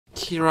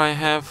Here I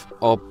have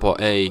OPPO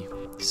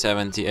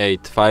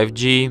A78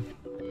 5G,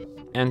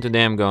 and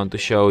today I'm going to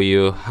show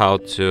you how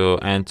to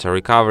enter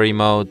recovery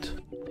mode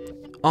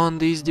on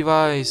this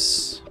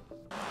device.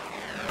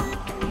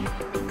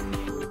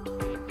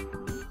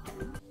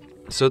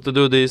 So to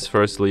do this,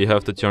 firstly you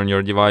have to turn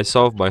your device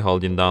off by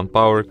holding down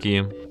power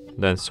key,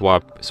 then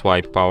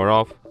swipe power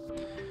off.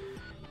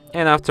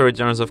 And after it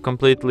turns off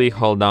completely,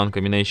 hold down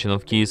combination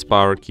of keys,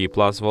 power key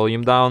plus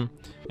volume down,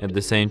 at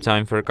the same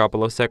time for a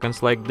couple of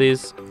seconds like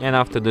this. And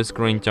after the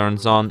screen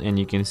turns on and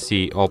you can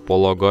see OPPO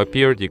logo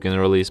appeared, you can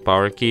release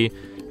power key.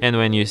 And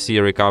when you see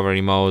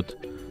recovery mode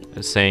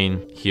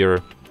saying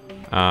here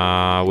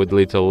with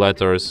little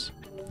letters,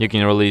 you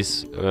can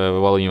release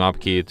volume up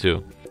key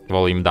too,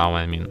 volume down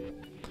I mean.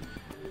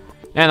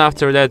 And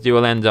after that you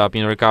will end up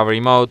in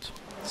recovery mode.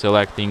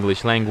 Select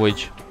English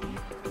language.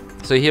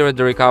 So here at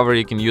the recovery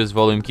you can use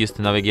volume keys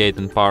to navigate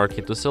and power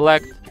key to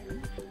select.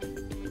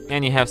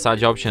 And you have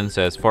such options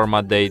as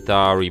format data,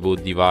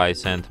 reboot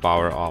device and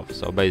power off.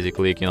 So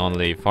basically you can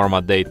only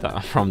format data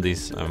from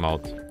this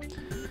mode.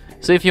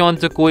 So if you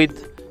want to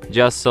quit,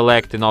 just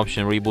select an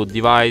option reboot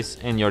device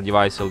and your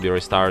device will be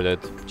restarted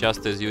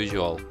just as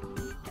usual.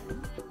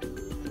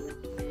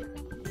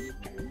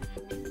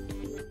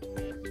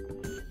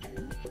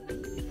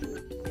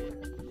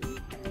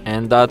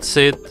 And that's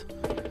it.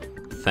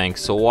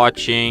 Thanks for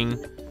watching.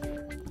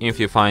 If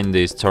you find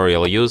this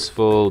tutorial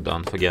useful,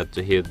 don't forget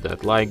to hit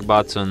that like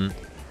button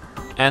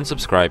and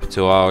subscribe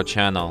to our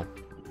channel.